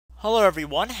Hello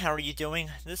everyone, how are you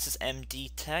doing? This is MD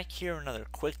Tech here, another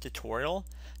quick tutorial.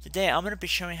 Today I'm going to be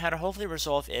showing how to hopefully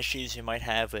resolve issues you might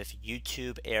have with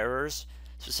YouTube errors.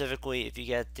 Specifically, if you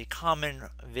get the common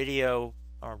video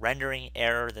or rendering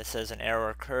error that says an error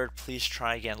occurred, please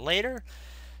try again later.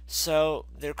 So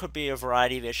there could be a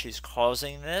variety of issues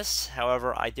causing this.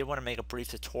 However, I did want to make a brief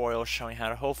tutorial showing how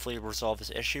to hopefully resolve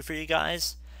this issue for you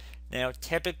guys. Now,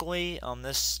 typically,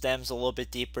 this stems a little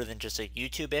bit deeper than just a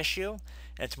YouTube issue.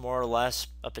 It's more or less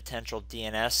a potential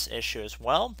DNS issue as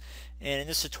well. And in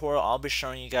this tutorial, I'll be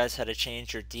showing you guys how to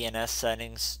change your DNS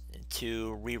settings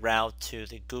to reroute to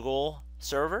the Google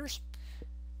servers.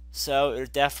 So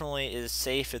it definitely is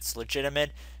safe, it's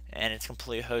legitimate, and it's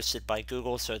completely hosted by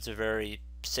Google, so it's a very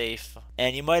safe.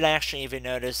 And you might actually even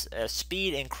notice a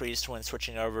speed increase when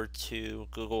switching over to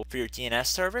Google for your DNS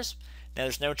service. Now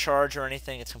there's no charge or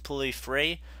anything, it's completely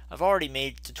free. I've already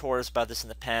made tutorials about this in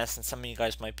the past and some of you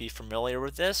guys might be familiar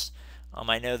with this.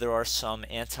 I know there are some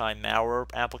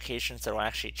anti-malware applications that will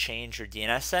actually change your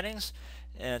DNS settings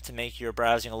to make your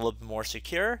browsing a little bit more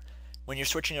secure. When you're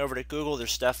switching over to Google,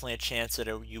 there's definitely a chance that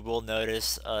you will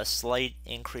notice a slight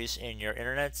increase in your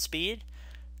internet speed.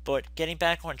 But getting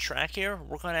back on track here,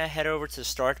 we're going to head over to the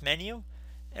Start menu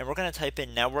and we're going to type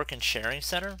in Network and Sharing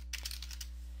Center.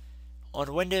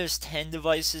 On Windows 10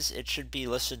 devices, it should be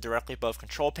listed directly above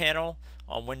Control Panel.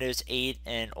 On Windows 8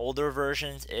 and older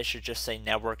versions, it should just say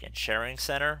Network and Sharing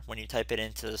Center when you type it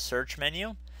into the search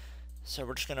menu. So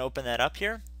we're just going to open that up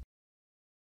here.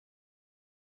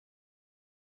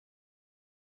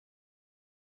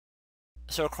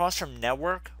 So across from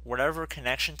Network, whatever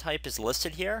connection type is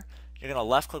listed here, you're going to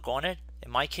left click on it.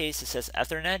 In my case, it says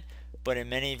Ethernet, but in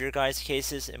many of your guys'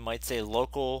 cases, it might say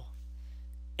Local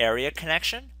Area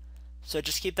Connection. So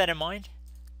just keep that in mind.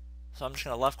 So I'm just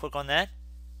going to left click on that.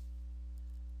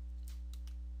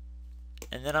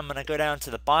 And then I'm going to go down to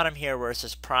the bottom here where it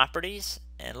says Properties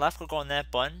and left click on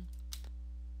that button.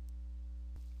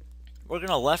 We're going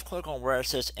to left click on where it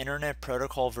says Internet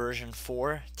Protocol version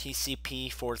 4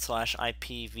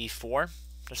 TCP/IPv4.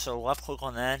 Just so left click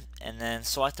on that and then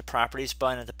select the Properties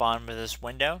button at the bottom of this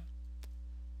window.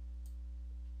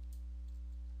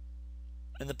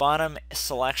 In the bottom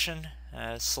selection,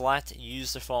 select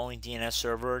Use the following DNS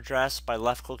server address by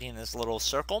left clicking this little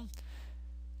circle.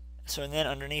 So then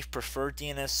underneath Preferred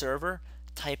DNS server,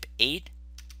 type 8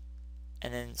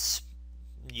 and then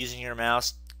using your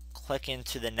mouse click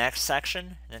into the next section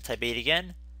and then type 8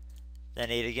 again, then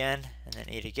 8 again, and then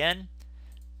 8 again.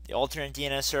 The alternate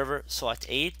DNS server, select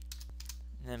 8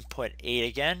 and then put 8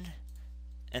 again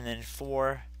and then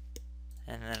 4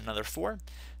 and then another 4.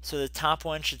 So the top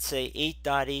one should say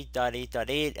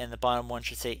 8.8.8.8 and the bottom one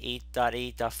should say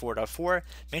 8.8.4.4.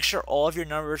 Make sure all of your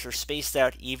numbers are spaced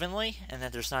out evenly and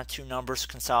that there's not two numbers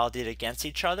consolidated against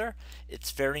each other. It's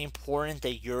very important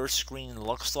that your screen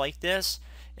looks like this.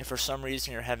 If for some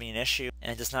reason you're having an issue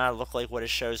and it does not look like what it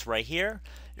shows right here,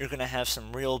 you're going to have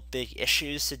some real big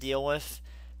issues to deal with.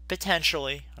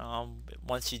 Potentially,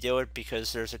 once you do it,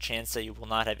 because there's a chance that you will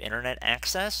not have internet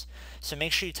access. So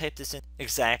make sure you type this in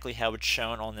exactly how it's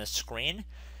shown on this screen.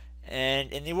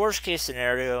 And in the worst case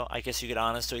scenario, I guess you could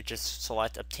honestly just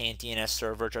select Obtain DNS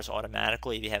Server just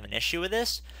automatically if you have an issue with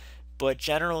this. But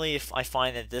generally, if I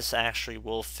find that this actually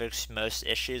will fix most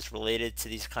issues related to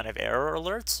these kind of error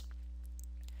alerts.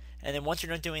 And then once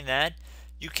you're done doing that,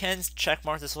 you can check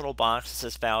mark this little box that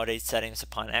says Validate Settings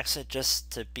upon exit just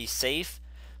to be safe.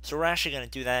 So we're actually going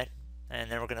to do that, and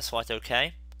then we're going to select OK.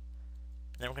 And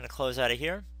then we're going to close out of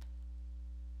here.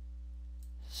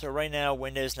 So right now,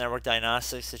 Windows Network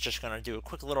Diagnostics is just going to do a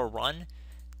quick little run.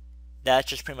 That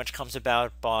just pretty much comes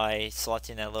about by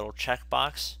selecting that little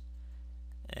checkbox.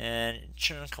 And it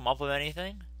shouldn't come up with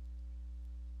anything.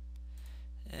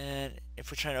 And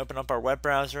if we try to open up our web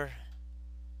browser,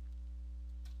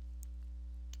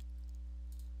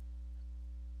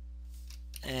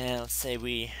 and let's say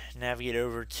we navigate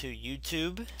over to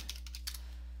YouTube.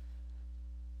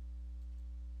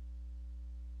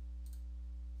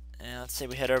 And let's say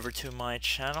we head over to my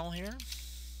channel here.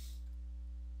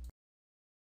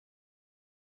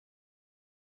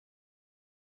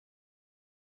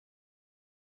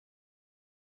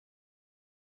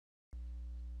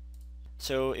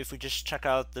 So if we just check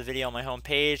out the video on my home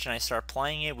page and I start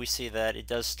playing it, we see that it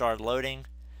does start loading.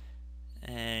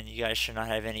 And you guys should not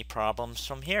have any problems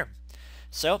from here.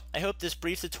 So I hope this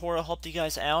brief tutorial helped you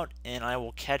guys out, and I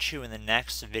will catch you in the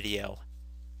next video.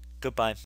 Goodbye.